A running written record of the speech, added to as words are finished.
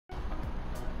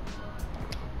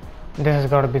This has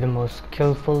got to be the most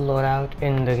skillful loadout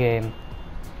in the game.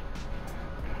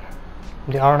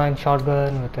 The R-90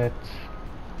 shotgun with its,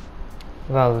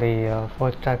 well, the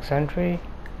 4th-stack sentry,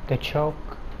 the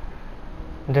choke,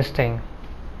 this thing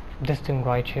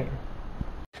right here.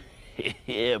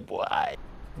 Yeah, boy.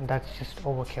 That's just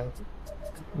overkill.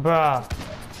 Bruh.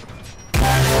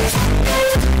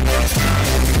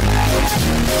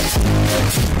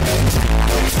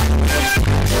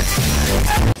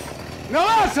 Now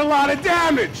that's a lot of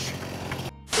damage!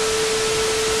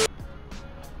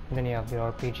 Then you have the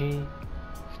RPG,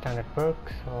 standard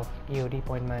perks of EOD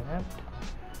point man amped,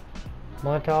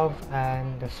 Molotov,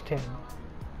 and the stim.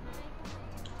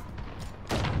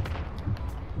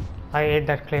 I ate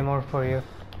that claymore for you.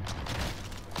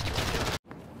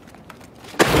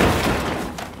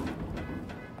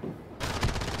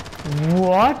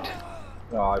 What?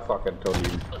 No, I fucking told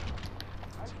you.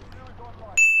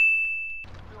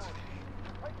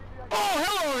 Oh,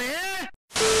 hello there!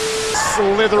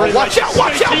 Slithering. Watch out,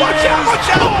 watch out, watch out, watch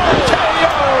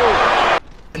out!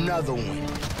 Another one.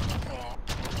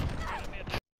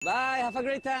 Bye, have a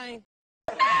great time.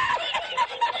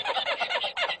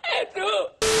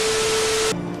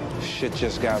 Shit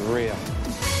just got real.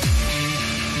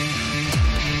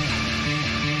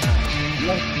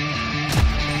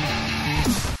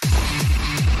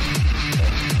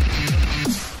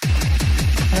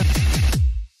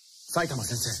 Saitama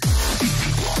sensei.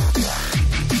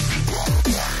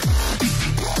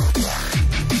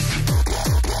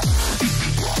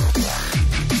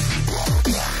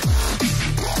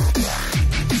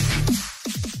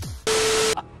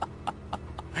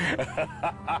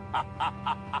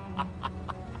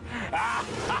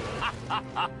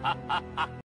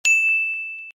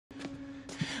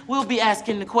 We'll be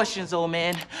asking the questions, old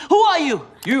man. Who are you?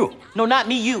 You? No, not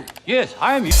me, you. Yes,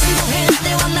 I am you.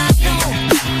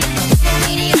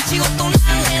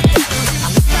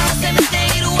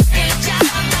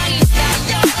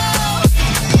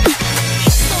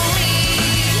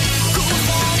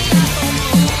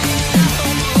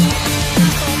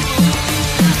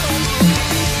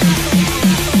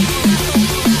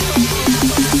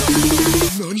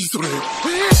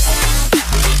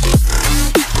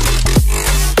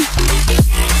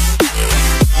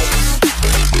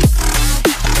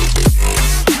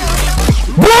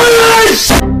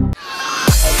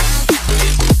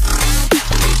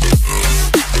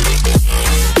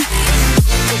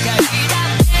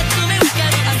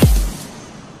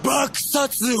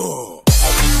 Bakksatsu!